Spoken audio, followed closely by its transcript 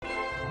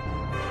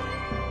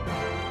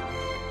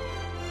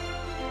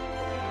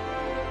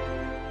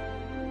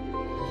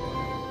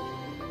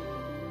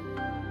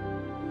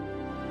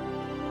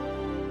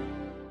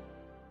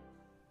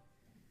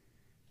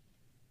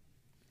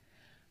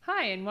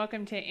Hi, and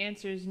welcome to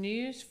Answers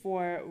News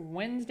for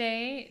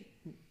Wednesday,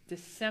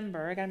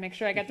 December. I got to make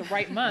sure I got the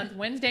right month.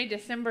 Wednesday,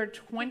 December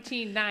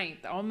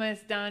 29th.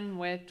 Almost done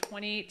with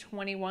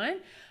 2021.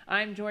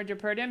 I'm Georgia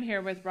Purdom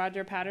here with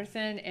Roger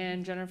Patterson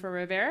and Jennifer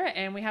Rivera,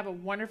 and we have a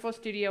wonderful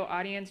studio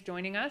audience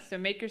joining us, so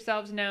make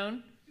yourselves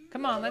known.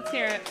 Come on, let's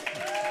hear it.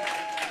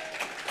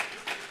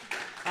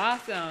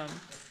 Awesome.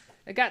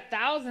 I've got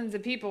thousands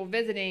of people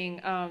visiting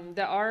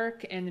the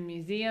Ark and the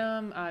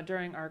museum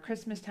during our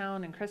Christmas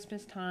Town and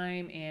Christmas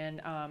time, and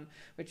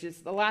which is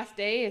the last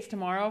day is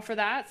tomorrow for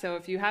that. So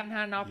if you haven't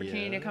had an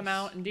opportunity to come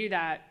out and do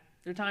that,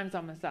 your time's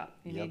almost up.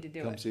 You need to do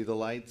it. Come see the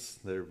lights.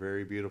 They're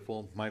very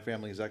beautiful. My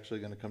family is actually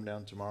going to come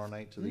down tomorrow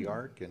night to the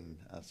Ark and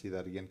see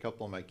that again. A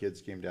couple of my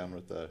kids came down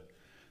with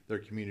their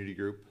community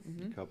group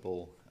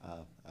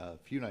a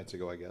few nights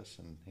ago, I guess,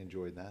 and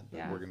enjoyed that.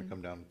 But we're going to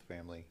come down with the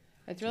family.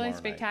 It's really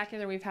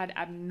spectacular. We've had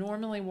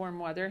abnormally warm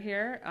weather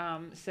here,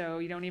 so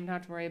you don't even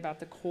have to worry about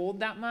the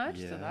cold that much,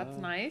 so that's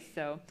nice.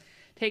 So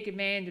take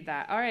advantage of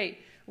that. All right,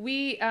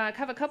 we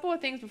have a couple of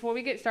things before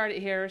we get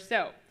started here.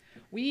 So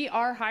we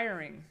are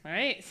hiring,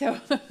 right? So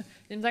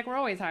seems like we're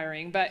always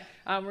hiring, but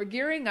we're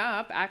gearing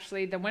up.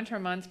 Actually, the winter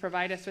months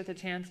provide us with a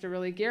chance to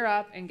really gear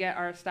up and get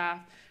our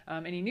staff,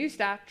 any new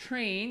staff,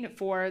 trained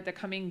for the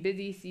coming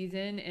busy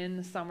season in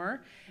the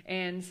summer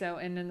and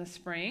in the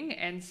spring.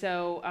 And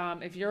so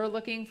if you're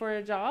looking for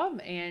a job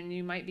and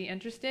you might be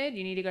interested,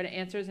 you need to go to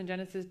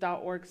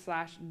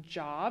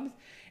answersingenesis.org/jobs.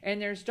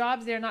 And there's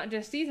jobs there, not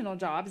just seasonal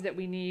jobs that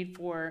we need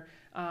for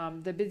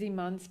the busy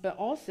months, but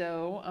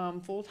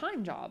also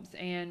full-time jobs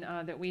and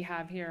that we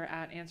have here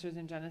at Answers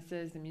in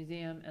Genesis, the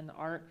museum, and the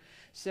Ark.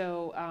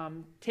 So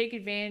take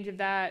advantage of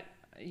that.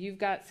 You've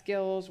got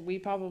skills. We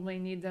probably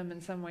need them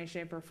in some way,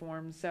 shape, or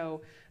form.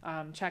 So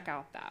check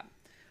out that.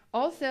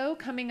 Also,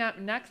 coming up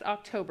next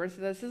October, so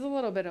this is a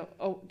little bit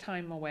of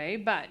time away,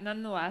 but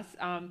nonetheless,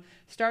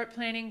 start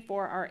planning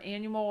for our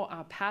annual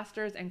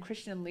Pastors and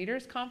Christian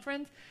Leaders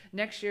Conference.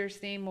 Next year's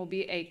theme will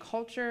be a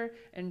culture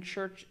and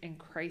church in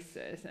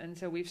crisis. And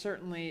so we've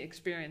certainly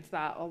experienced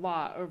that a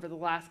lot over the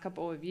last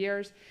couple of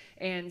years.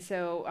 And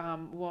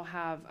so we'll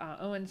have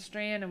Owen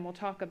Strand, and we'll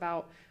talk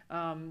about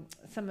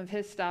some of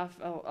his stuff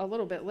a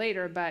little bit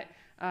later. But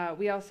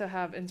we also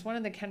have, it's one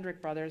of the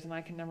Kendrick brothers, and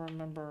I can never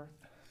remember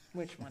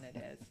which one it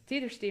is. It's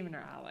either Stephen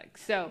or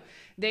Alex. So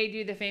they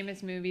do the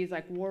famous movies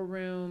like War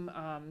Room,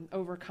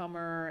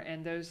 Overcomer,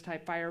 and those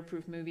type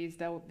fireproof movies.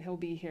 He'll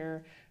be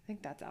here. I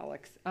think that's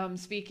Alex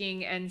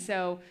speaking. And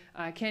so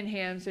Ken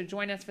Ham. So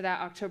join us for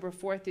that October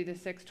 4th through the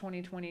 6th,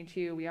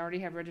 2022. We already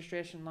have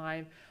registration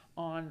live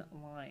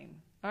online.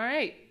 All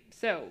right.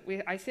 So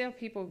I see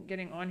people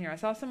getting on here. I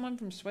saw someone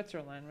from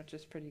Switzerland, which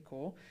is pretty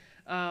cool.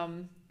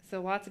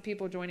 So lots of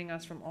people joining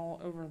us from all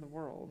over the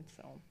world.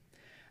 So.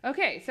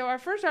 Okay, so our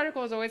first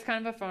article is always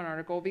kind of a fun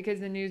article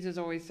because the news is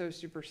always so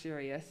super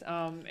serious,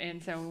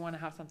 and so we want to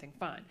have something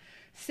fun.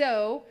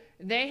 So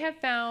they have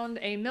found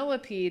a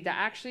millipede that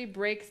actually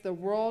breaks the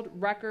world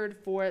record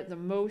for the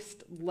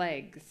most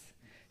legs.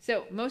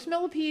 So most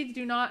millipedes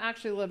do not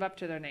actually live up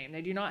to their name.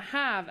 They do not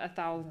have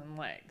 1,000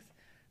 legs.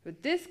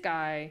 But this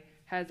guy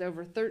has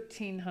over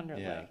 1,300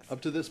 legs.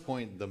 Up to this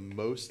point, the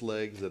most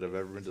legs that have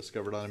ever been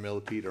discovered on a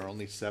millipede are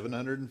only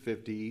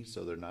 750,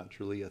 so they're not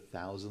truly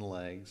 1,000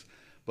 legs.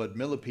 But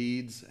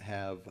millipedes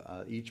have,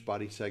 each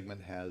body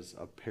segment has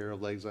a pair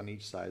of legs on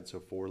each side, so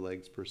 4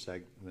 legs per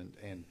segment.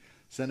 And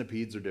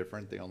centipedes are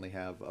different. They only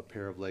have a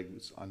pair of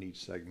legs on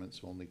each segment,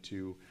 so only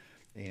 2.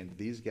 And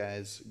these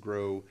guys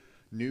grow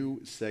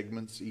new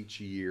segments each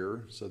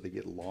year, so they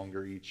get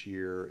longer each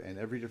year. And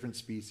every different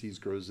species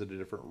grows at a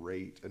different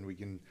rate. And we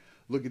can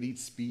look at each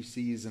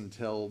species and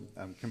tell,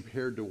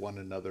 compared to one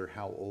another,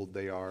 how old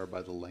they are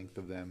by the length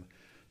of them.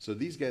 So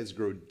these guys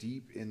grow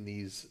deep in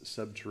these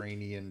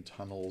subterranean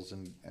tunnels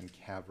and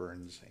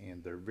caverns,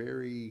 and they're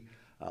very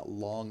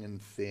long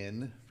and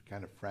thin,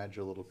 kind of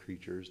fragile little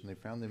creatures. And they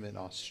found them in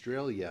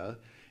Australia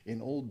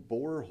in old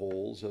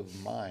boreholes of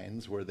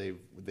mines where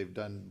they've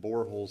done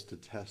boreholes to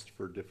test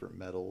for different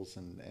metals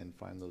and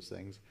find those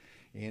things.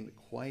 And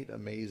quite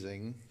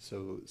amazing.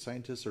 So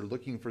scientists are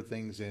looking for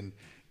things in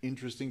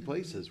interesting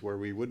places where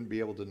we wouldn't be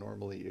able to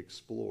normally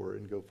explore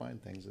and go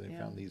find things, and they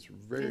found these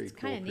very cool creatures.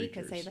 It's kind of neat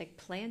because they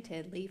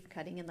planted leaf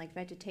cutting and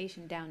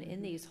vegetation down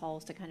in these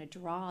holes to kind of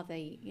draw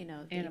the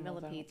the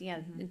millipedes,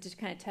 and just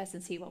kind of test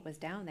and see what was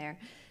down there,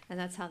 and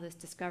that's how this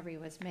discovery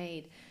was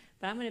made.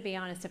 But I'm going to be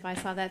honest, if I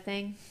saw that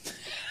thing,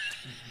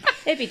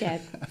 it'd be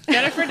dead.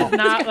 Jennifer does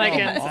not like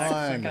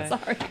insects. Okay.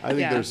 Sorry. I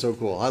think they're so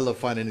cool. I love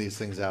finding these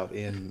things out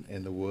in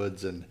the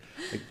woods, and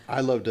I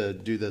love to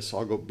do this.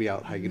 I'll be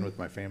out hiking with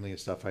my family and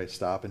stuff. I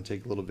stop and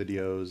take little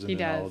videos, and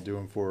then I'll do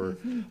them for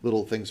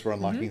little things for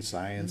unlocking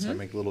science. I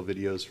make little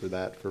videos for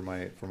that for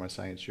my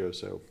science show.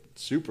 So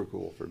super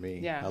cool for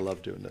me. I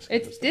love doing this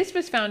kind of stuff. This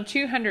was found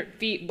 200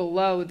 feet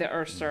below the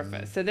Earth's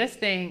surface. So this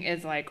thing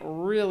is like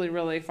really,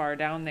 really far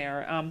down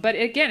there. But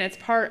again, it's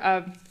part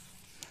of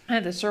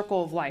the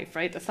circle of life,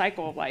 right? The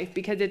cycle of life,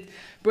 because it's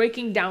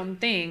breaking down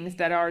things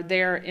that are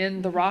there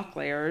in the rock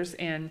layers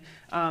and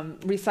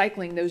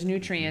recycling those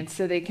nutrients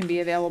so they can be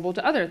available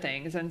to other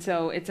things. And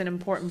so it's an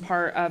important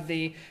part of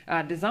the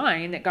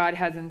design that God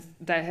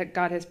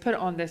has put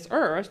on this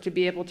earth to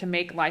be able to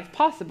make life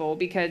possible.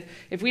 Because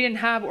if we didn't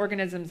have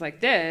organisms like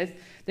this,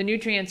 the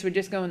nutrients would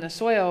just go in the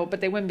soil, but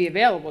they wouldn't be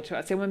available to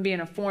us. They wouldn't be in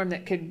a form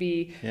that could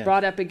be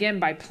brought up again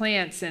by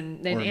plants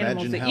and animals that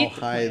eat the plants. Imagine how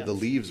high the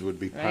leaves would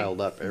be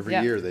piled up. Every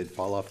year they'd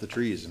fall off the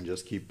trees and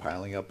just keep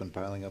piling up and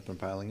piling up and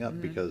piling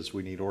up because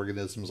we need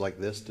organisms like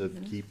this to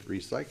keep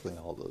recycling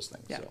all those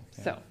things.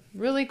 So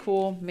really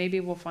cool.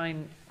 Maybe we'll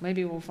find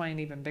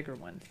even bigger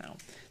ones now.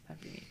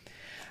 That'd be neat.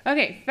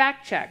 Okay,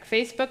 fact check.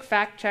 Facebook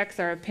fact checks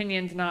are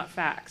opinions, not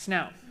facts.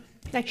 Now,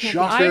 that can't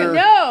Shocker. be true. I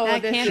know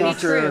that this can't is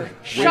be true.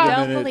 Wait a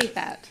Don't minute. believe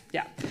that.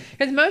 Yeah,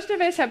 because most of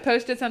us have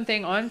posted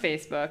something on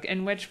Facebook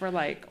in which we're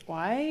like,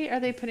 why are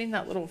they putting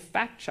that little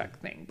fact check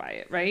thing by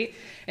it, right?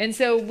 And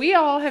so we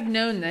all have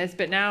known this,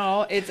 but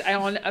now it's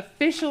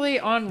officially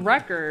on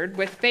record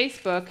with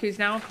Facebook, who's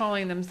now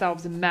calling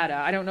themselves Meta.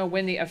 I don't know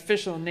when the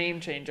official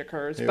name change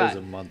occurs, It but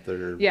was a month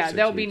or yeah, 6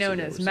 they'll be weeks known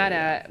ago as or so,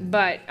 Meta.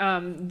 But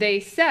they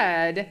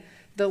said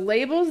the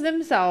labels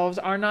themselves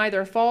are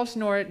neither false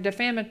nor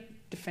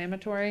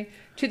defamatory.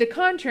 To the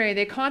contrary,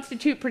 they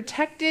constitute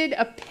protected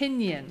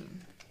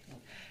opinion.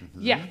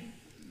 Yeah.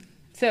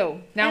 So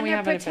now and we they're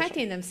have an official.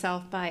 protecting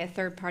themselves by a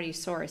third-party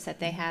source that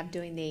they have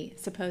doing the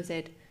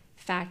supposed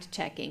fact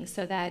checking,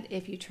 so that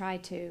if you try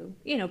to,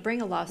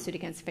 bring a lawsuit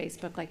against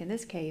Facebook, like in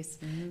this case,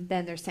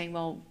 then they're saying,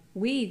 well,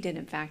 we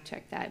didn't fact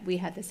check that. We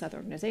had this other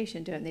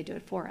organization do it, and they do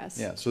it for us.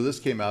 Yeah, so this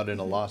came out in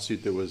a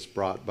lawsuit that was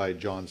brought by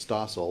John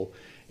Stossel,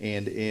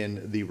 and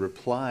in the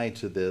reply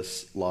to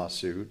this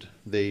lawsuit,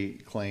 they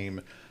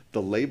claim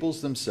the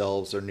labels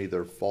themselves are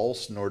neither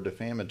false nor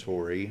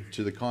defamatory.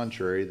 To the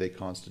contrary, they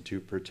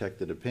constitute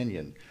protected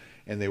opinion.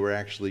 And they were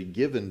actually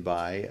given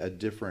by a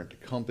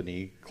different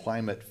company,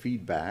 Climate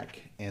Feedback,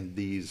 and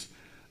these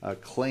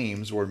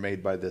claims were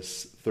made by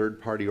this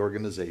third-party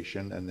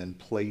organization and then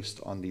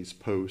placed on these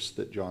posts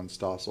that John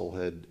Stossel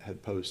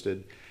had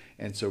posted.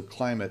 And so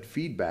Climate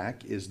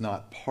Feedback is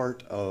not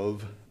part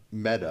of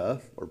Meta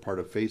or part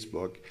of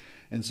Facebook,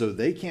 and so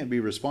they can't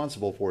be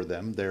responsible for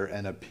them. They're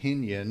an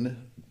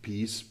opinion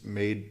piece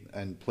made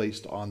and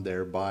placed on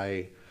there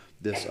by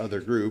this other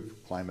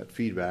group, Climate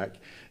Feedback.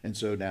 And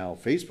so now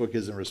Facebook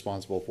isn't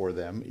responsible for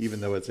them, even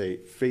though it's a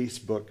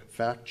Facebook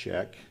fact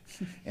check.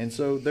 And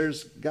so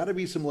there's got to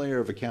be some layer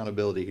of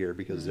accountability here,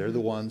 because they're the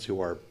ones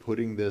who are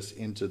putting this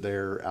into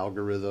their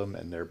algorithm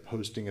and they're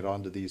posting it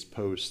onto these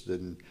posts.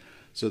 And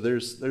so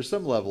there's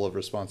some level of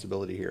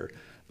responsibility here.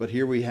 But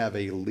here we have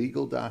a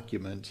legal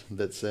document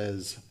that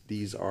says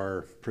these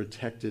are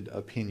protected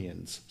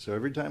opinions. So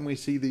every time we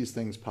see these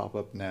things pop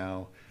up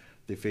now,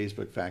 the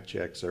Facebook fact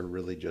checks are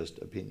really just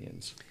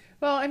opinions.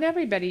 Well, and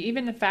everybody,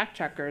 even the fact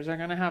checkers, are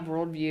going to have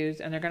worldviews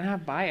and they're going to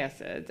have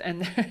biases.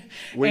 And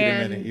Wait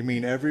a minute, you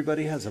mean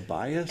everybody has a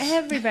bias?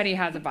 Everybody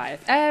has a bias.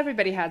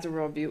 Everybody has a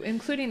worldview,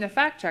 including the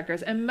fact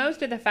checkers. And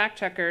most of the fact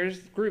checkers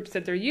groups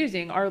that they're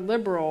using are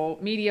liberal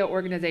media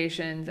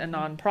organizations and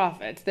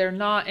nonprofits. They're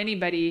not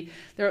anybody.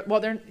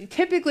 They're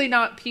typically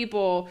not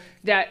people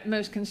that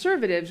most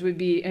conservatives would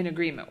be in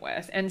agreement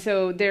with. And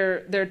so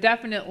they're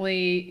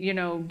definitely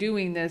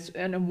doing this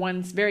in a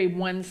very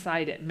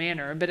one-sided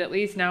manner. But at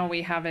least now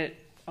we have it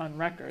on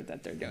record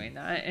that they're doing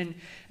that. And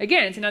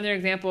again, it's another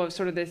example of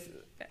sort of this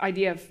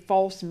idea of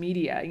false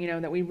media,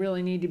 that we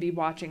really need to be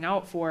watching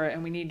out for,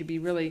 and we need to be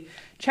really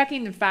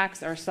checking the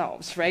facts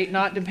ourselves, right?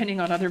 Not depending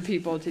on other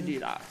people to do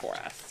that for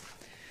us.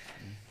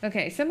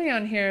 Okay, somebody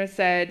on here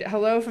said,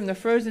 hello from the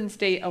frozen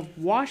state of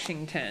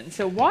Washington.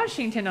 So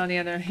Washington, on the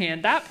other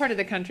hand, that part of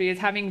the country is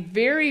having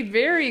very,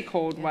 very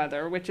cold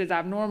weather, which is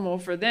abnormal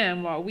for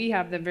them, while we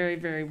have the very,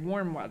 very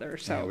warm weather.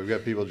 So we've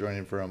got people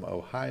joining from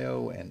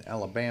Ohio and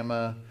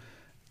Alabama,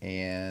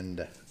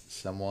 and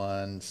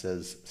someone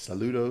says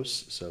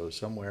saludos, so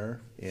somewhere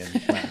in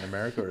Latin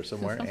America or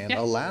somewhere, and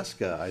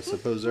Alaska. I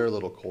suppose they're a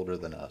little colder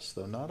than us,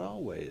 though not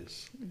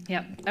always.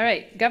 Yeah. All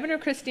right. Governor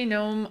Kristi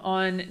Noem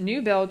on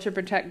new bill to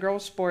protect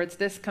girls' sports.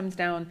 This comes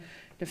down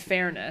to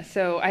fairness.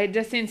 So I had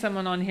just seen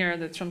someone on here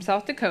that's from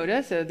South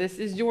Dakota. So this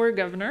is your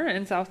governor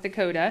in South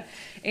Dakota.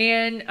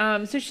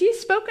 And so she's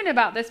spoken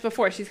about this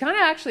before. She's kind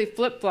of actually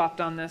flip-flopped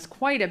on this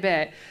quite a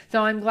bit.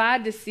 So I'm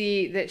glad to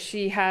see that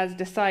she has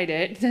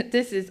decided that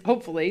this is,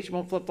 hopefully, she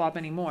won't flip-flop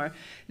anymore,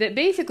 that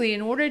basically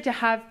in order to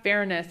have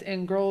fairness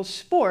in girls'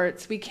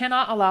 sports, we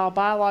cannot allow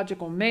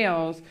biological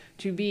males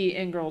to be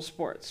in girls'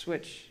 sports,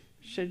 which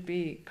should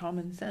be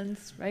common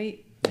sense,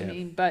 right? Yeah. I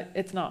mean, but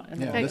it's not. And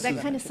Yeah, That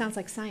kind of sounds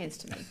like science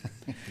to me.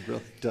 It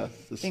really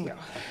does. Bingo.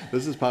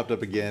 This has popped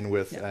up again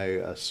with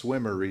a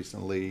swimmer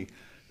recently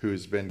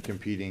who's been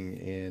competing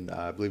in,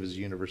 I believe it's the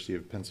University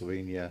of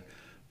Pennsylvania,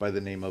 by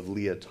the name of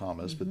Leah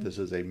Thomas. But this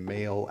is a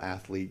male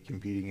athlete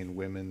competing in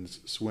women's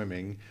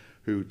swimming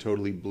who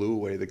totally blew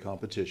away the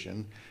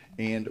competition.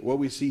 And what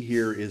we see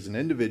here is an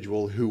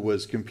individual who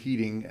was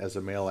competing as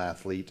a male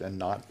athlete and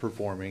not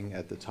performing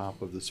at the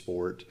top of the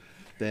sport,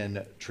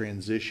 then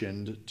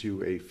transitioned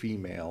to a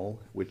female,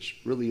 which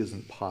really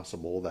isn't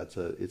possible.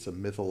 It's a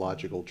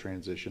mythological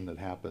transition that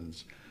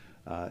happens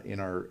in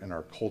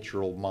our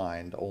cultural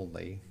mind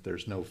only.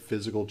 There's no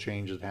physical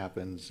change that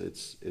happens.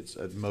 It's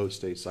at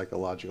most a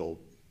psychological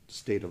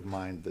state of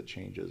mind that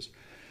changes.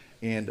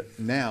 And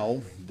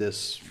now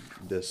this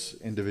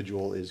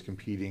individual is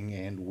competing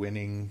and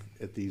winning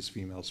at these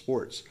female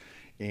sports.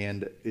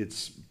 And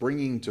it's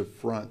bringing to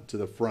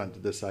the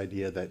front this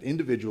idea that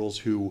individuals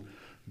who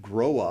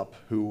grow up,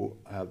 who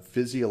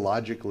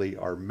physiologically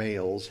are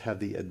males, have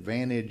the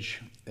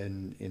advantage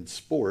in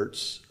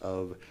sports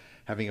of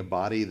having a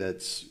body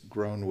that's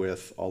grown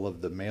with all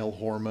of the male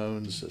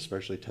hormones,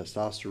 especially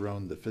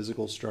testosterone, the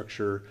physical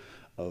structure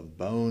of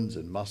bones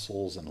and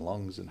muscles and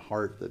lungs and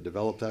heart that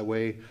develop that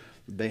way.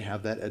 They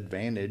have that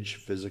advantage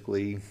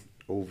physically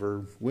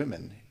over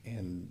women.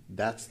 And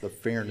that's the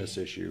fairness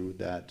issue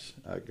that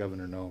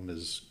Governor Noem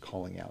is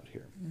calling out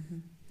here. Mm-hmm.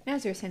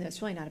 As you were saying,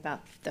 it's really not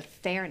about the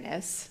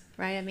fairness,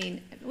 right? I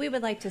mean, we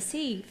would like to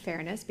see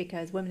fairness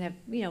because women have,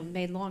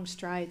 made long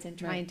strides in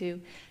trying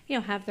to,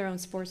 have their own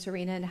sports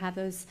arena and have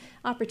those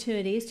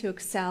opportunities to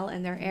excel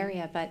in their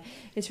area. But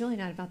it's really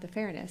not about the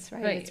fairness,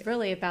 right? It's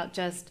really about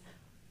just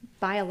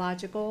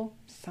biological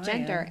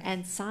gender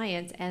and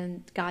science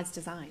and God's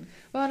design.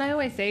 Well, and I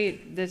always say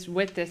this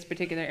with this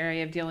particular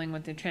area of dealing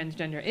with the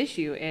transgender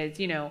issue is,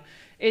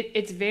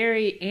 it's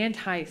very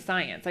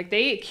anti-science. Like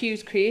they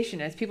accuse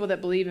creationists, people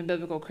that believe in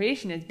biblical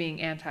creation, as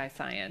being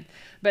anti-science.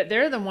 But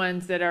they're the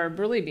ones that are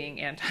really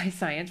being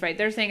anti-science, right?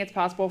 They're saying it's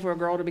possible for a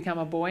girl to become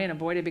a boy and a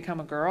boy to become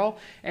a girl,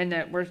 and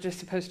that we're just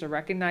supposed to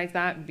recognize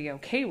that and be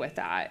okay with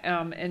that.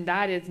 And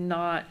that is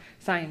not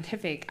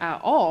scientific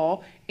at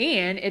all.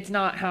 And it's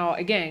not how,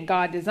 again,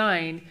 God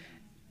designed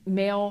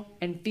male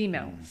and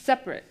female,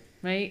 separate,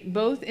 right?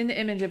 Both in the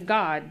image of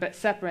God, but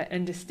separate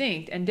and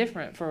distinct and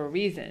different for a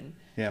reason.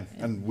 Yeah,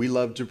 and we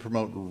love to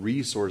promote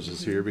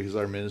resources here because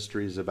our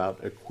ministry is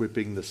about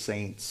equipping the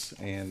saints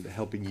and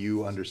helping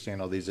you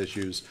understand all these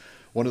issues.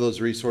 One of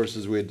those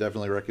resources we would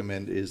definitely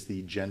recommend is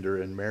the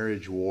Gender and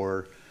Marriage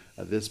War.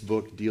 This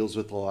book deals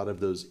with a lot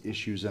of those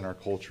issues in our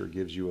culture,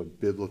 gives you a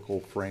biblical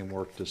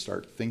framework to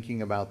start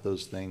thinking about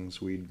those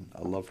things. We'd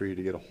love for you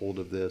to get a hold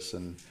of this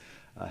and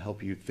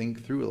help you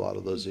think through a lot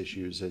of those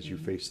issues as you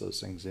face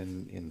those things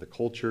in the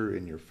culture,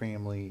 in your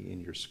family, in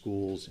your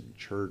schools, in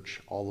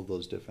church, all of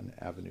those different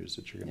avenues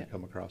that you're going to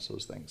come across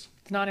those things.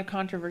 It's not a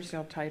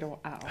controversial title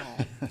at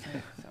all, so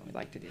we'd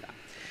like to do that.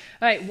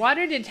 All right,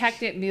 water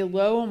detected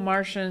below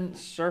Martian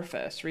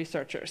surface,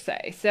 researchers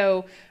say.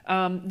 So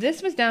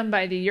this was done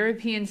by the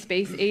European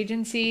Space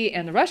Agency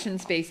and the Russian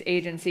Space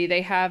Agency.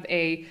 They have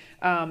an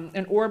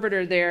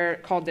orbiter there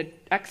called the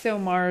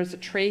ExoMars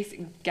Trace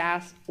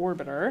Gas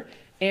Orbiter.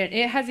 And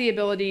it has the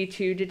ability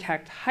to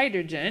detect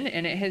hydrogen,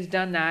 and it has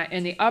done that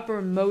in the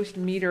uppermost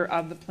meter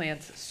of the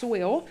plant's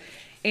soil.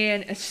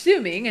 And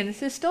assuming, and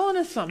this is still an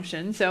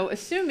assumption, so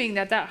assuming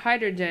that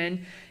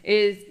hydrogen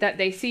that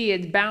they see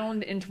is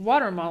bound into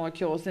water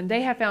molecules, then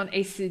they have found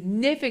a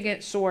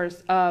significant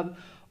source of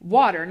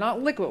water,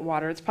 not liquid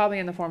water, it's probably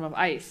in the form of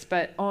ice,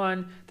 but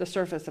on the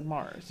surface of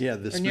Mars. Yeah,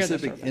 the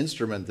specific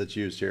instrument that's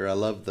used here, I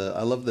love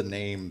the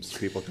names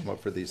people come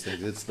up for these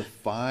things. It's the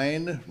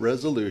Fine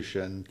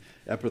Resolution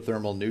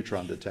Epithermal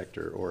Neutron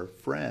Detector, or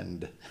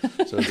FRIEND.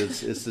 So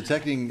it's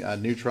detecting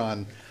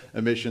neutron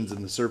emissions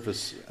in the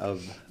surface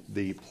of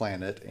the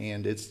planet,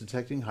 and it's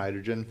detecting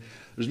hydrogen.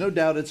 There's no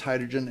doubt it's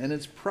hydrogen, and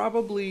it's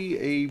probably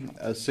a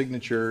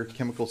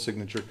chemical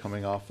signature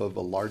coming off of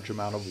a large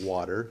amount of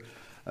water.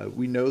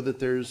 We know that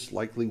there's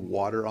likely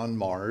water on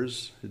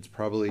Mars. It's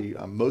probably,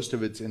 most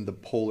of it's in the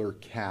polar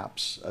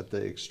caps at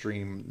the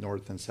extreme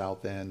north and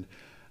south end.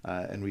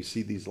 And we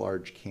see these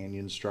large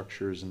canyon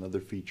structures and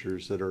other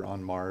features that are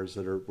on Mars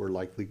that were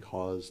likely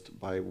caused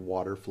by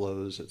water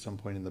flows at some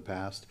point in the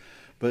past.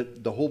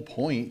 But the whole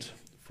point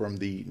from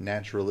the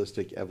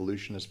naturalistic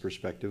evolutionist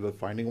perspective of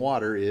finding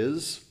water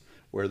is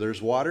where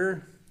there's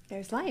water,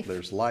 there's life.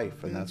 There's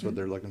life, and that's what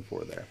they're looking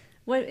for there.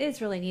 What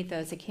is really neat, though,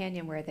 is the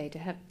canyon where they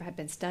have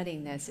been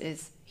studying this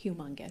is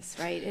humongous,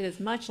 right? It is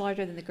much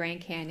larger than the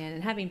Grand Canyon.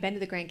 And having been to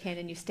the Grand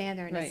Canyon, you stand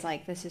there and it's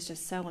like, this is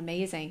just so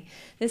amazing.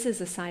 This is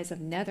the size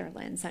of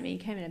Netherlands. I mean, you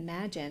can't even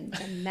imagine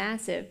the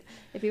massive.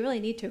 It'd be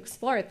really neat to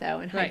explore it, though,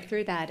 and hike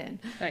through that and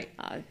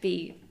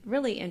be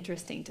really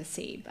interesting to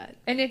see.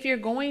 And if you're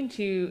going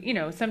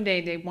to, someday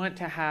they want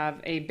to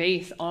have a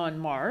base on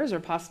Mars or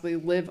possibly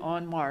live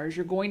on Mars,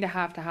 you're going to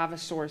have a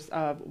source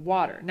of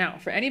water. Now,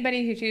 for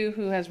anybody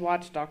who has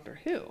watched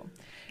Doctor Who,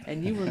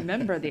 and you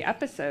remember the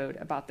episode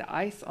about the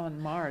ice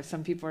on Mars,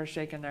 some people are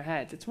shaking their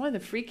heads. It's one of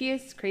the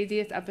freakiest,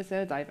 craziest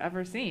episodes I've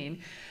ever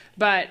seen.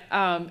 But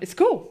it's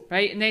cool,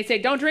 right? And they say,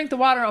 don't drink the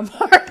water on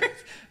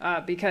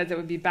Mars because it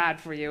would be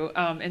bad for you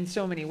in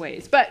so many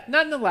ways. But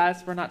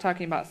nonetheless, we're not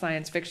talking about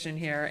science fiction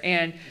here.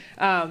 And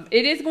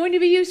it is going to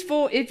be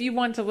useful if you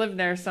want to live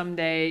there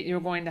someday. You're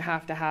going to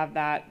have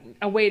that,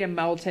 a way to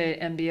melt it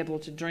and be able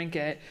to drink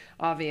it,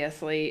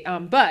 obviously.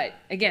 But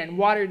again,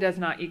 water does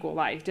not equal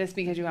life. Just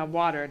because you have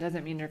water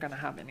doesn't mean you're going to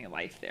have any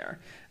life there.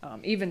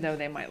 Even though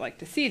they might like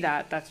to see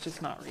that, that's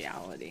just not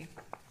reality.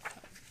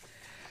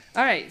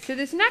 All right, so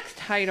this next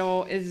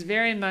title is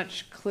very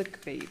much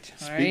clickbait.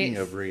 All Speaking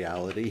right? of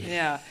reality.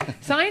 Yeah.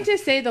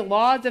 Scientists say the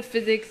laws of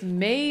physics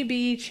may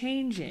be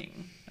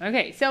changing.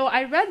 Okay, so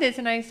I read this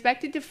and I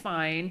expected to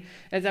find,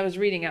 as I was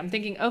reading it, I'm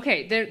thinking,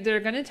 okay, they're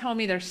going to tell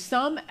me there's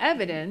some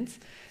evidence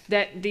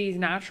that these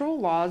natural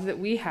laws that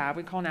we have,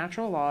 we call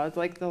natural laws,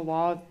 like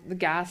the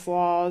gas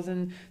laws,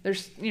 and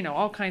there's,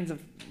 all kinds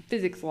of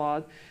physics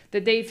laws,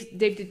 that they've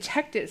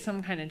detected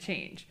some kind of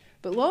change.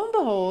 But lo and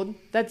behold,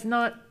 that's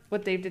not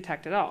what they've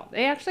detected at all.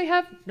 They actually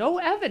have no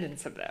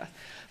evidence of this.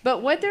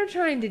 But what they're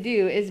trying to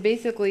do is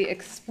basically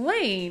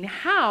explain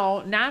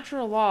how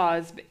natural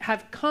laws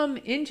have come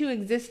into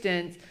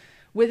existence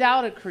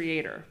without a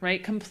creator,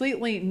 right?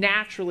 Completely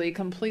naturally,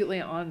 completely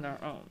on their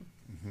own.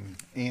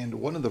 And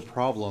one of the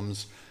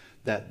problems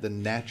that the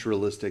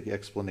naturalistic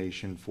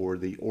explanation for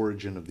the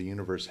origin of the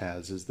universe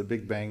has is the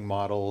Big Bang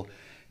model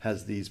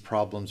has these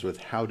problems with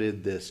how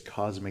did this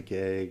cosmic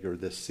egg or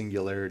this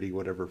singularity,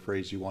 whatever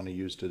phrase you want to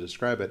use to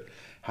describe it,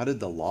 how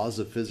did the laws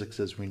of physics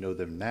as we know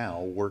them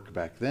now work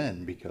back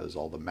then? Because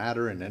all the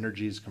matter and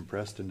energy is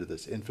compressed into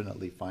this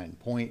infinitely fine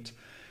point.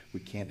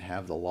 We can't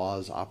have the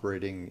laws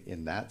operating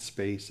in that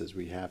space as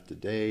we have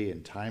today,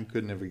 and time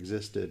couldn't have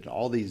existed.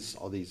 All these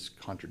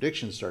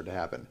contradictions start to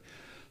happen.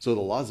 So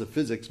the laws of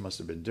physics must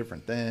have been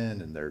different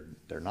then, and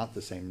they're not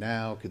the same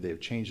now. Could they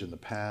have changed in the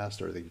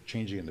past? Or are they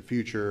changing in the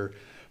future?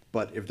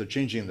 But if they're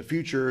changing in the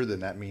future, then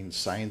that means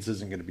science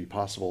isn't going to be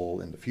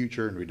possible in the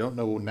future, and we don't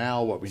know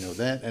now what we know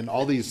then, and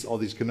all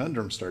these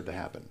conundrums start to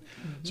happen.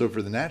 So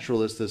for the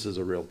naturalists, this is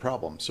a real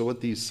problem. So what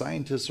these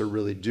scientists are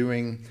really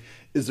doing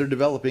is they're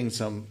developing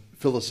some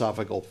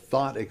philosophical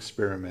thought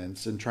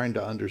experiments and trying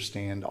to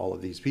understand all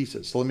of these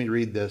pieces. So let me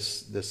read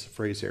this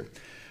phrase here.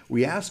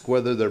 We ask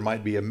whether there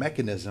might be a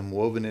mechanism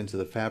woven into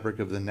the fabric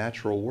of the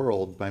natural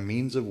world by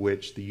means of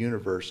which the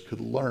universe could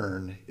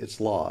learn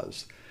its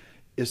laws.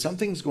 If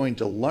something's going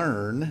to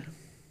learn,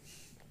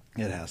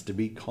 it has to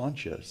be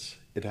conscious.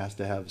 It has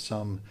to have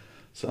some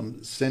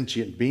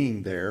sentient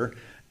being there.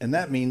 And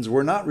that means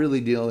we're not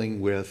really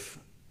dealing with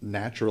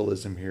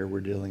naturalism here.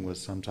 We're dealing with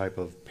some type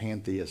of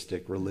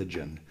pantheistic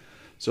religion.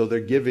 So they're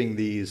giving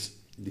these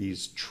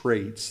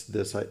traits,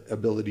 this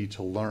ability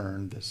to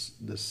learn,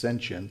 this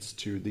sentience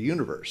to the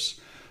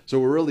universe. So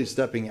we're really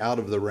stepping out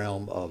of the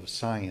realm of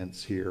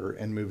science here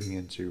and moving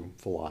into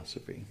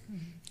philosophy.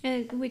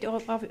 And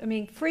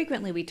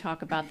frequently we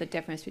talk about the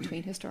difference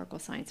between historical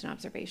science and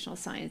observational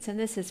science, and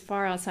this is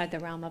far outside the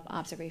realm of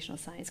observational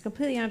science.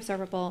 Completely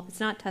unobservable,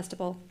 it's not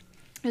testable,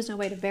 there's no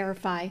way to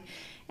verify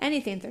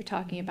anything they're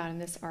talking about in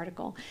this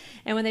article.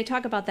 And when they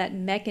talk about that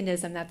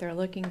mechanism that they're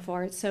looking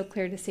for, it's so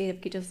clear to see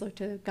if you just look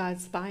to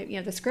God's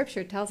Bible. The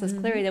scripture tells us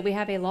clearly that we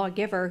have a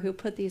lawgiver who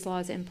put these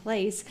laws in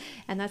place,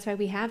 and that's why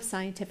we have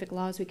scientific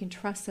laws. We can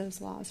trust those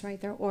laws, right?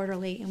 They're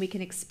orderly, and we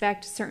can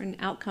expect certain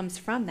outcomes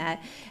from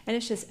that. And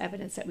it's just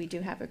evidence that we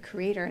do have a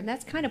creator, and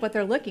that's kind of what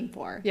they're looking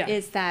for,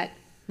 is that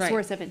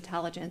source of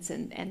intelligence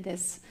and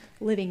this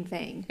living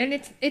thing. And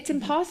it's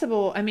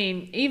impossible.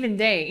 Even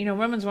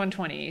Romans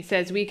 1:20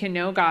 says we can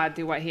know God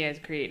through what he has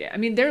created.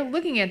 They're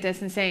looking at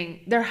this and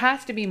saying there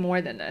has to be more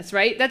than this,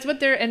 right? That's what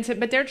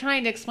but they're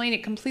trying to explain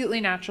it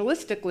completely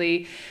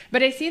naturalistically.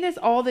 But I see this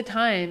all the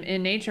time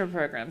in nature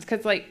programs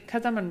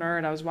because I'm a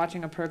nerd. I was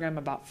watching a program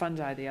about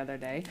fungi the other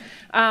day.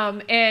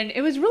 And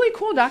it was a really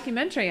cool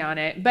documentary on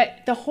it.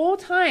 But the whole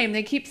time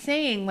they keep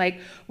saying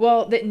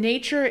that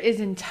nature is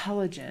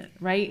intelligent,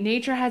 right?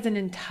 Nature has an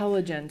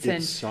intelligence.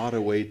 It's sought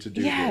a way to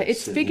do this.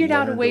 It's figured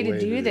out a way to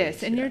do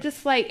this. And you're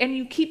just and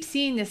you keep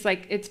seeing this,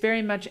 it's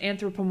very much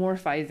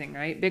anthropomorphizing,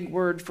 right? Big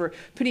word for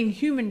putting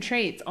human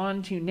traits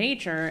onto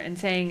nature and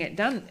saying it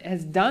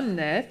has done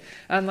this.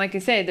 Like I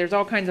say, there's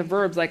all kinds of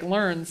verbs like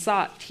learn,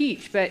 sought,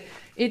 teach, but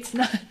it's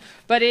not,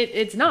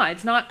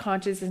 it's not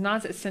conscious, it's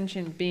not a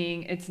sentient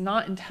being, it's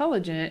not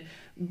intelligent,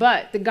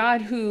 but the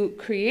God who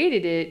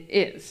created it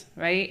is,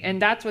 right?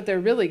 And that's what they're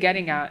really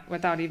getting at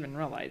without even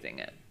realizing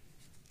it.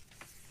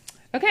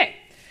 Okay,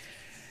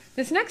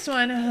 this next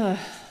one,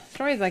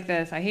 stories like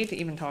this, I hate to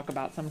even talk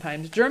about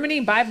sometimes.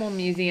 Germany Bible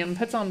Museum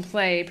puts on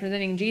play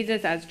presenting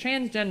Jesus as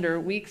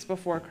transgender weeks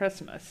before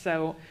Christmas.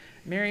 So,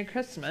 Merry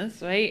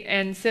Christmas, right?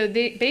 And so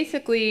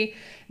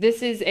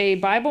this is a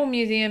Bible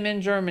museum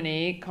in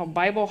Germany called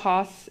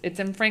Bibelhaus.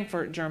 It's in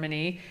Frankfurt,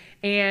 Germany.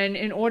 And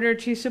in order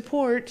to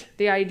support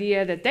the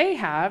idea that they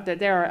have, that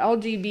there are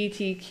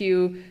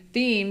LGBTQ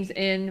themes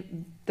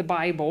in the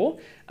Bible,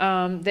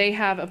 they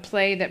have a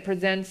play that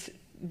presents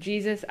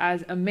Jesus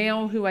as a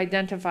male who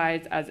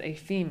identifies as a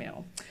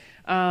female.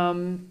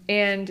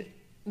 And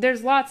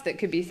there's lots that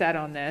could be said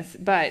on this,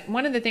 but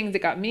one of the things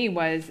that got me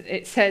was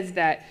it says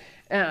that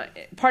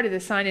part of the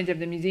signage of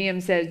the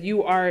museum says,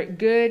 "You are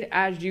good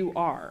as you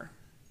are."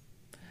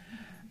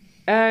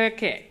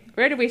 Okay,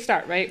 Where do we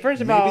start, right? First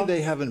of Maybe all,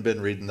 they haven't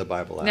been reading the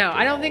Bible. no, after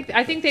I don't all, think.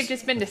 I think they've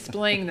just been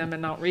displaying them and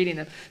not reading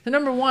them. So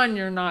number one,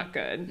 you're not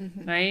good,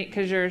 right?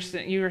 Because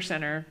you're a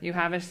sinner. You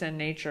have a sin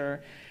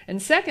nature. And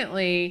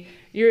secondly,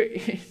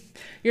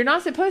 you're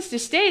not supposed to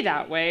stay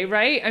that way,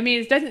 right? I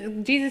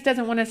mean, Jesus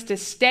doesn't want us to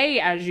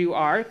stay as you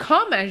are.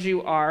 Come as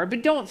you are,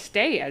 but don't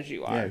stay as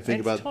you are. Yeah,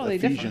 think It's about totally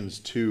Ephesians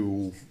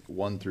 2,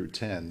 1 through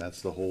 10.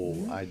 That's the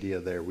whole idea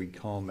there. We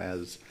come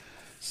as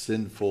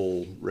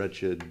sinful,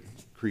 wretched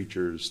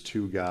creatures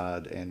to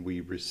God, and we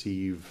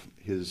receive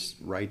his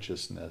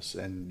righteousness,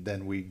 and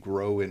then we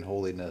grow in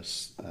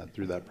holiness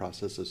through that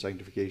process of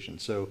sanctification.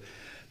 So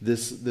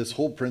this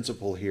whole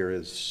principle here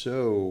is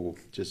so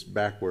just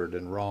backward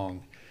and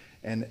wrong.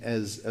 And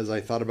as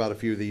I thought about a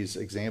few of these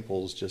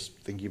examples, just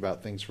thinking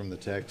about things from the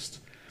text,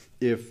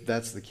 if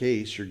that's the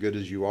case, you're good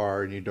as you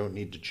are and you don't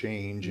need to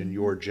change, and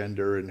your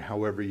gender and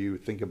however you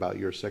think about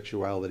your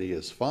sexuality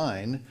is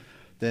fine,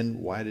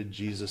 then why did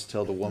Jesus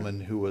tell the woman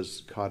who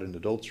was caught in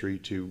adultery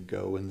to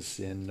go and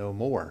sin no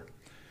more?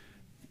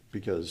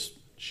 Because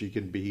she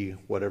can be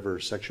whatever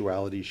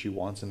sexuality she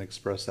wants and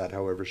express that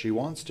however she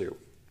wants to.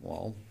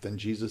 Well, then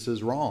Jesus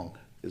is wrong,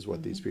 is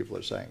what these people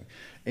are saying.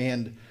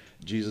 And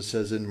Jesus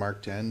says in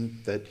Mark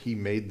 10 that he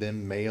made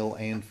them male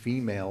and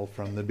female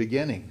from the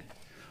beginning.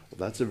 Well,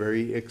 that's a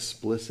very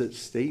explicit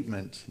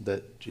statement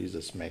that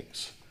Jesus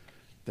makes.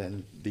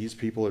 Then these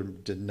people are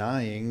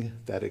denying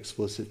that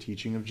explicit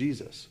teaching of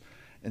Jesus.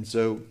 And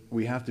so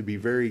we have to be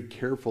very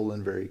careful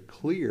and very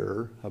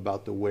clear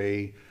about the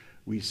way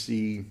we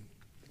see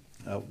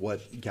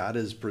what God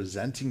is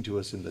presenting to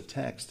us in the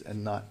text,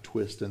 and not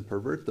twist and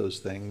pervert those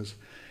things.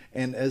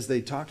 And as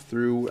they talked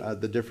through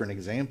the different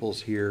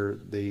examples here,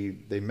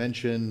 they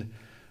mention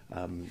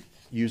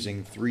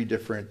using 3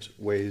 different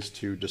ways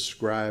to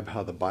describe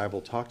how the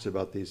Bible talks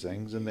about these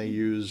things. And they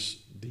use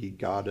the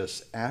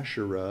goddess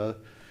Asherah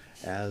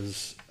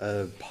as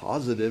a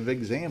positive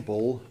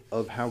example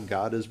of how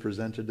God is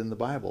presented in the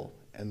Bible.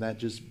 And that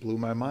just blew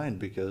my mind,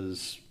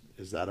 because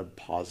is that a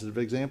positive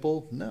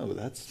example? No,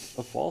 that's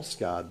a false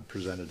God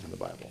presented in the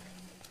Bible.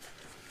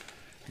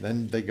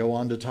 Then they go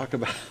on to talk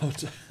about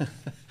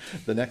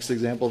the next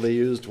example they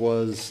used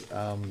was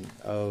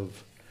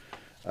of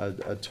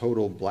a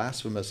total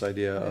blasphemous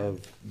idea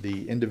of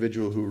the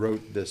individual who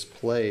wrote this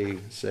play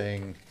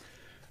saying,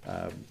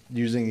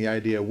 using the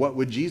idea, what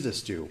would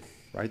Jesus do?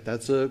 Right?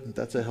 That's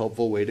a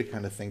helpful way to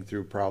kind of think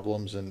through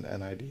problems and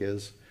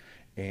ideas.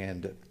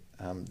 And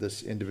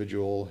this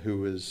individual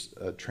who is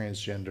a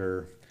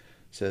transgender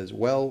says,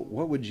 well,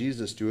 what would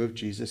Jesus do if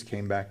Jesus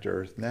came back to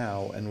earth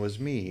now and was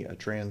me, a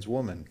trans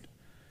woman?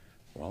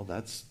 Well,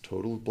 that's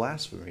total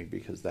blasphemy,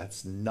 because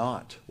that's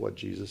not what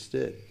Jesus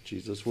did.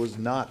 Jesus was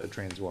not a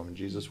trans woman.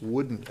 Jesus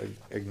wouldn't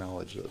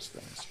acknowledge those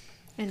things.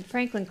 And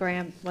Franklin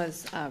Graham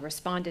was I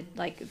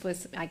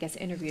guess,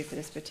 interviewed for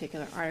this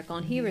particular article,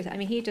 and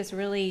he just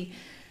really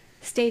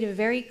stated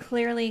very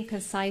clearly and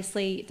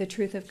concisely the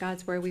truth of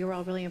God's word. We were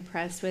all really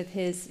impressed with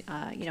his,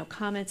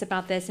 comments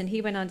about this, and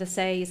he went on to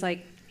say, he's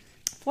like,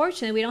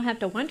 fortunately, we don't have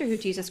to wonder who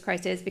Jesus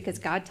Christ is, because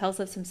God tells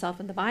us himself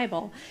in the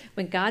Bible.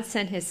 When God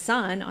sent his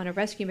son on a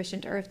rescue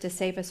mission to earth to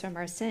save us from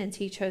our sins,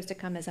 he chose to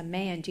come as a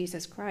man,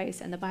 Jesus Christ.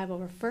 And the Bible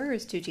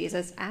refers to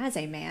Jesus as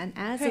a man,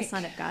 as the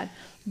Son of God,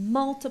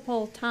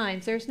 multiple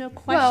times. There's no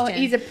question. Well,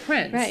 he's a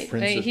prince. Right.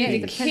 Prince of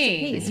He's a Peace.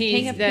 king. He's He's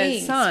King of the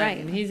Kings, son.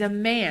 right. He's a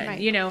man,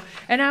 Right.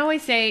 And I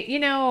always say,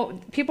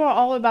 people are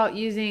all about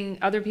using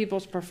other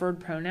people's preferred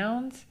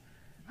pronouns.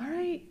 All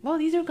right, well,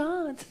 these are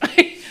God's.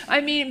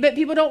 I mean, but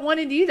people don't want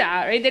to do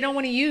that, right? They don't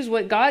want to use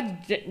what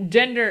God's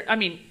gender,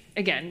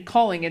 again,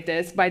 calling it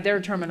this by their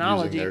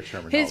terminology. Using their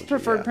terminology, his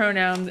preferred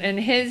pronouns and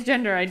his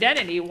gender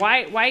identity.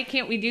 Why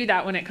can't we do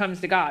that when it comes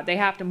to God? They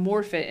have to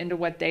morph it into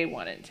what they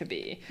want it to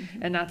be.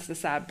 And that's the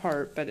sad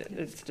part, but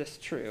it's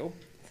just true.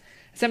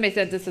 Somebody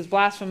said this is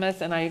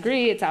blasphemous, and I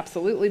agree. It's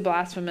absolutely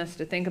blasphemous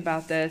to think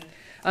about this.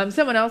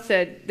 Someone else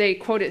said, they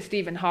quoted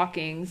Stephen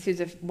Hawking,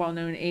 who's a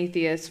well-known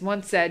atheist,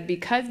 once said,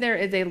 because there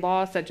is a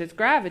law such as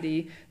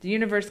gravity, the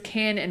universe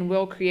can and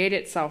will create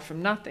itself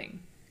from nothing.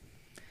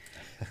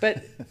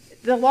 But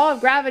the law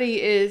of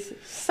gravity is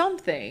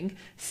something,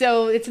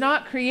 so it's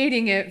not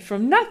creating it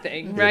from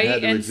nothing, right? It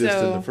had to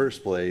exist in the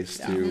first place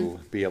to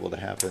be able to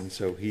happen.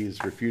 So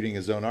he's refuting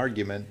his own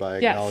argument by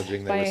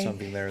acknowledging there was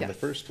something there in the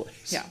first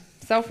place. Yeah,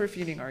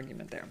 self-refuting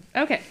argument there.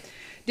 Okay.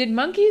 Did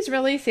monkeys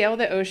really sail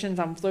the oceans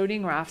on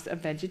floating rafts of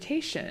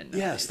vegetation?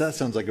 Yes, that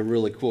sounds like a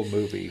really cool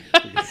movie.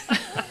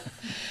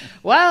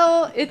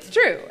 Well, it's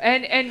true.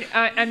 And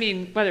I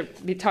mean, whether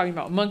we're talking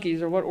about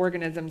monkeys or what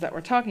organisms that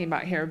we're talking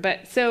about here.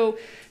 But so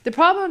the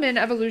problem in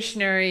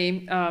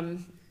evolutionary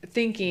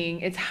thinking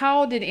is,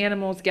 how did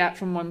animals get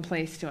from one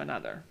place to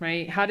another,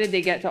 right? How did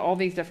they get to all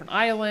these different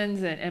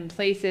islands and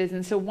places?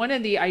 And so one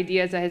of the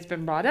ideas that has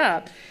been brought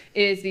up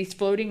is these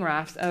floating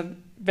rafts of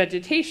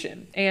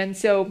vegetation. And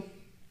so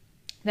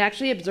They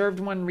actually observed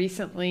one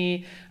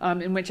recently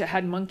in which it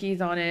had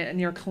monkeys on it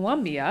near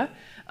Colombia.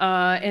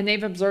 And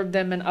they've observed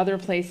them in other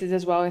places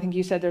as well. I think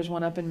you said there's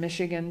one up in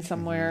Michigan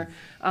somewhere.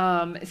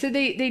 So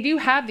they do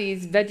have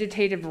these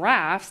vegetative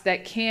rafts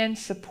that can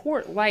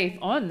support life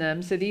on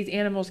them. So these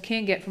animals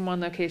can get from one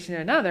location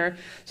to another.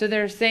 So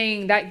they're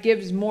saying that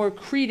gives more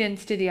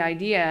credence to the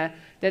idea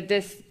that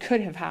this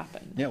could have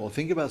happened. Yeah, well,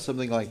 think about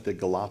something like the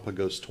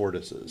Galapagos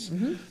tortoises.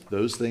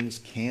 Those things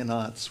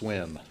cannot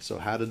swim. So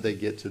how did they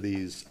get to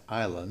these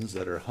islands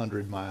that are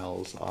 100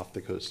 miles off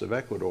the coast of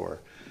Ecuador?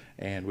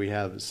 And we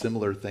have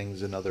similar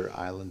things in other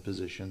island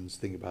positions.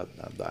 Think about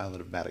the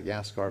island of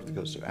Madagascar off the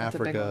coast of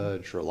Africa,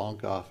 and Sri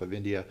Lanka off of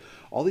India.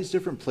 All these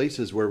different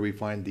places where we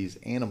find these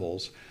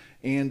animals.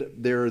 And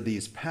there are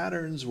these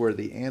patterns where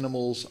the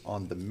animals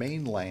on the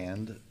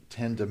mainland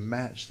tend to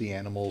match the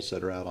animals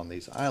that are out on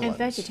these islands. And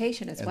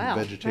vegetation as And well.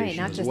 vegetation Right,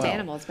 not as just well.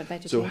 animals, but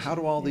vegetation. So how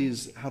do all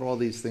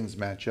these things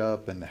match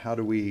up, and how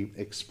do we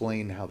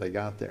explain how they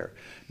got there?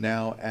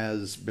 Now,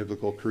 as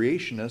biblical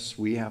creationists,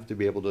 we have to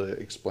be able to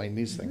explain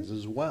these things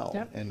as well.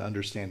 Yep. And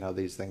understand how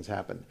these things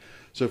happen.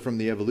 So from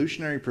the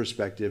evolutionary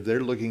perspective,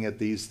 they're looking at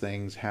these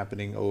things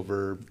happening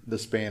over the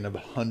span of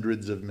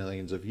hundreds of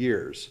millions of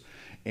years.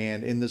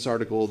 And in this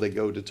article, they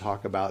go to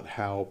talk about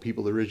how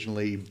people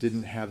originally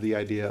didn't have the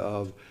idea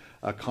of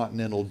a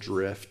continental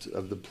drift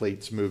of the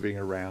plates moving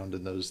around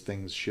and those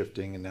things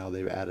shifting, and now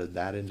they've added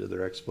that into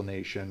their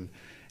explanation,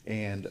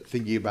 and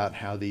thinking about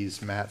how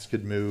these mats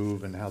could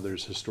move and how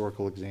there's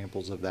historical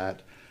examples of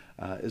that.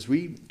 As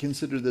we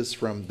consider this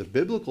from the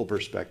biblical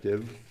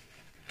perspective,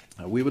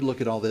 we would look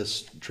at all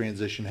this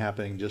transition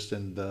happening just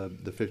in the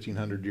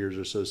 1500 years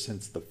or so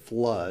since the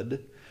flood,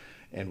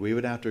 and we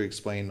would have to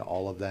explain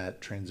all of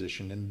that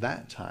transition in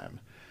that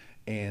time.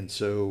 And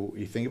so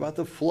you think about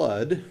the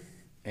flood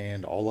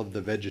and all of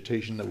the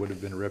vegetation that would have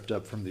been ripped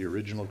up from the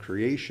original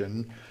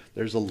creation.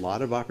 There's a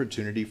lot of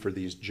opportunity for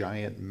these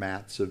giant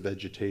mats of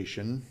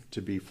vegetation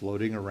to be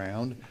floating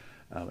around.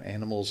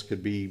 Animals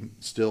could be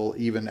still,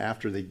 even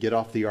after they get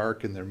off the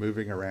ark and they're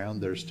moving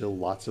around, there's still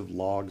lots of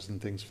logs and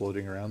things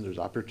floating around. There's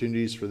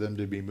opportunities for them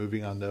to be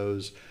moving on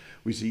those.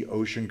 We see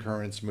ocean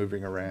currents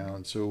moving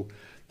around. So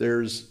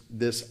there's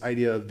this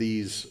idea of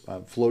these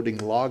floating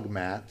log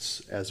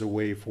mats as a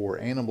way for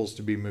animals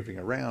to be moving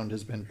around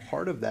has been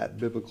part of that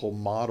biblical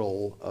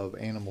model of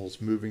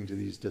animals moving to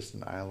these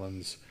distant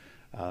islands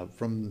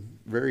from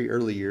very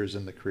early years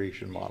in the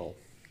creation model.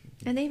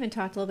 And they even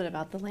talked a little bit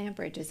about the land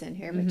bridges in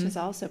here, which is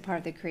also part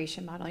of the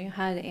creation model. You know,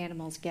 how did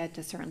animals get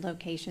to certain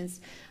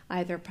locations,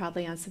 either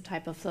probably on some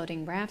type of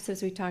floating rafts,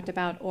 as we talked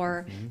about,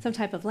 or some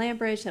type of land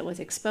bridge that was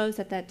exposed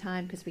at that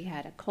time because we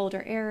had a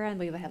colder era and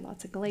we had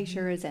lots of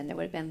glaciers and there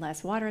would have been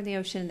less water in the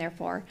ocean.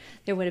 Therefore,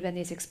 there would have been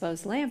these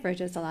exposed land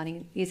bridges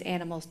allowing these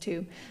animals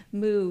to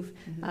move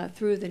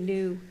through the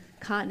new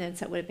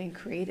continents that would have been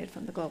created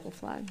from the global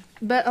flood.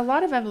 But a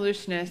lot of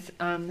evolutionists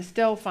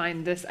still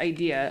find this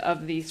idea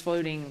of these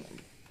floating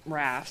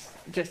rafts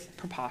just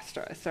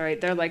preposterous. All right,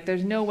 they're like,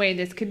 there's no way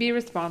this could be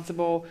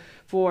responsible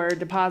for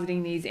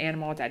depositing these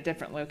animals at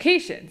different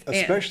locations,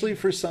 Especially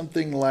for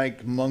something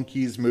like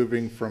monkeys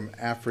moving from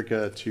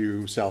Africa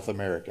to South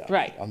America.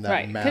 Right, on that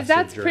right, because massive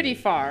that's journey. pretty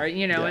far,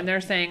 you know. Yeah. And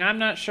they're saying, I'm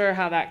not sure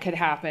how that could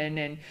happen.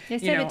 And They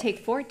said you it know, would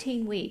take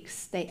 14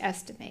 weeks, they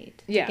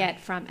estimate, to Yeah.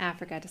 get from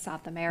Africa to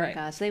South America.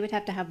 Right. So they would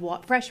have to have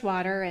fresh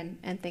water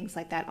and things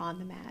like that on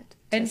the mat.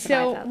 And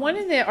so one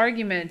of the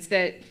arguments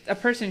that a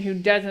person who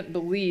doesn't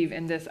believe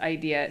in this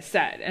idea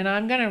said, and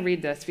I'm going to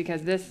read this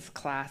because this is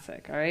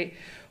classic, all right?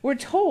 We're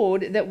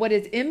told that what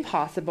is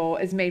impossible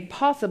is made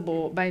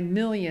possible by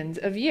millions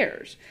of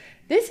years.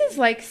 This is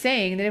like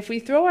saying that if we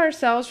throw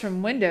ourselves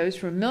from windows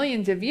for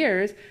millions of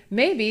years,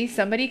 maybe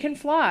somebody can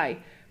fly.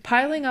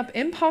 Piling up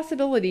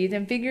impossibilities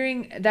and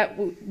figuring that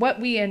what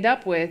we end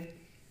up with,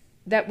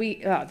 that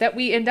we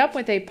end up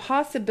with a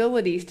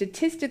possibility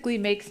statistically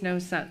makes no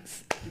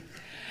sense.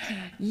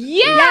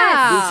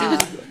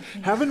 Yeah.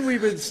 Haven't we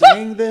been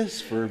saying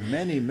this for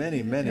many,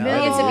 many, many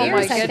millions Oh, of my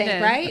years, I think,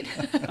 goodness.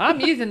 right?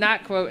 I'm using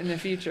that quote in the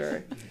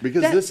future.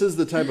 Because this is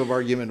the type of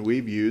argument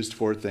we've used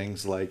for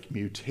things like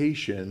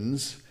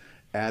mutations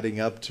adding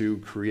up to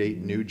create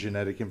new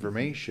genetic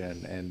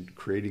information and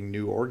creating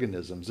new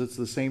organisms. It's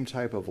the same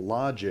type of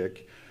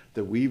logic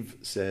that we've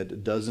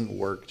said doesn't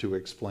work to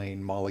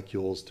explain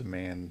molecules to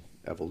man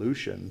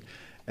evolution.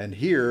 And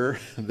here,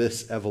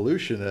 this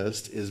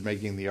evolutionist is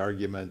making the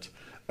argument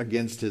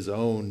against his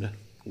own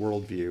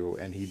worldview,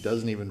 and he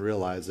doesn't even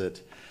realize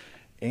it.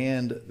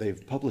 And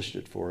they've published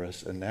it for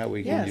us, and now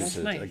we can use that's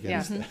it nice.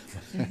 against Yeah.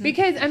 them.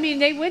 Because, I mean,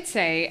 they would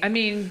say, I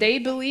mean, they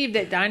believe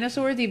that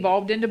dinosaurs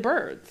evolved into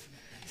birds.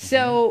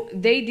 So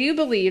they do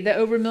believe that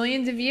over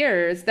millions of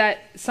years that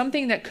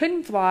something that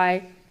couldn't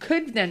fly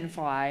could then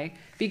fly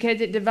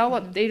because it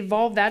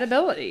evolved that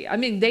ability. I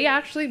mean, they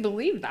actually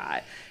believe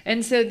that.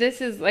 And so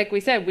this is, like we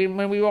said,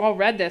 when we all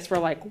read this, we're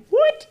like,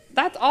 what?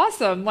 That's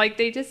awesome. Like,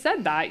 they just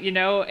said that, you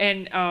know,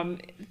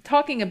 and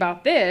talking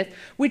about this,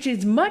 which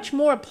is much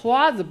more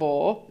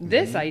plausible,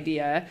 this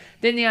idea,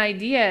 than the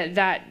idea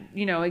that,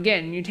 you know,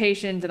 again,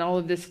 mutations and all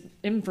of this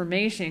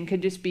information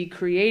could just be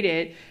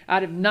created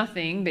out of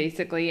nothing,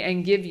 basically,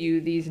 and give you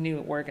these new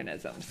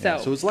organisms. Yeah,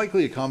 so it's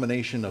likely a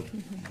combination of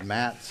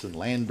mats and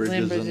land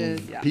bridges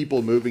and yeah.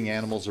 people moving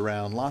animals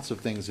around, lots of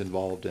things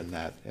involved in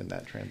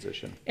that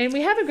transition. And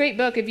we have a great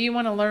book if you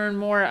want to learn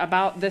more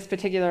about this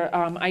particular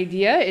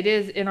idea. It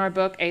is in our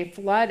book, A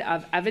Flood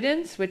of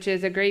Evidence, which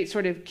is a great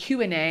sort of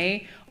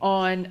Q&A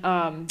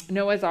on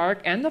Noah's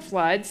Ark and the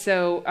flood.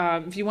 So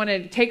if you want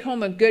to take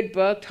home a good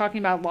book talking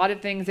about a lot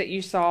of things that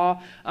you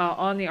saw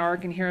on the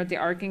Ark and here at the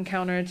Ark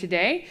Encounter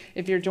today,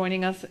 if you're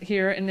joining us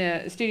here in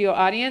the studio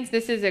audience,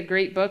 this is a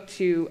great book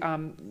to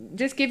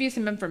just give you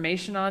some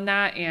information on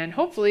that. And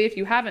hopefully, if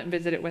you haven't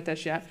visited with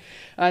us yet,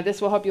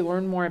 this will help you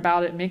learn more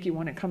about it and make you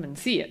want to come and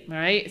see it, all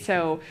right?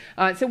 So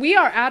we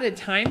are out of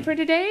time for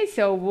today,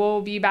 so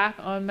we'll be back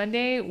on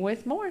Monday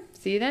with more.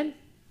 See you then.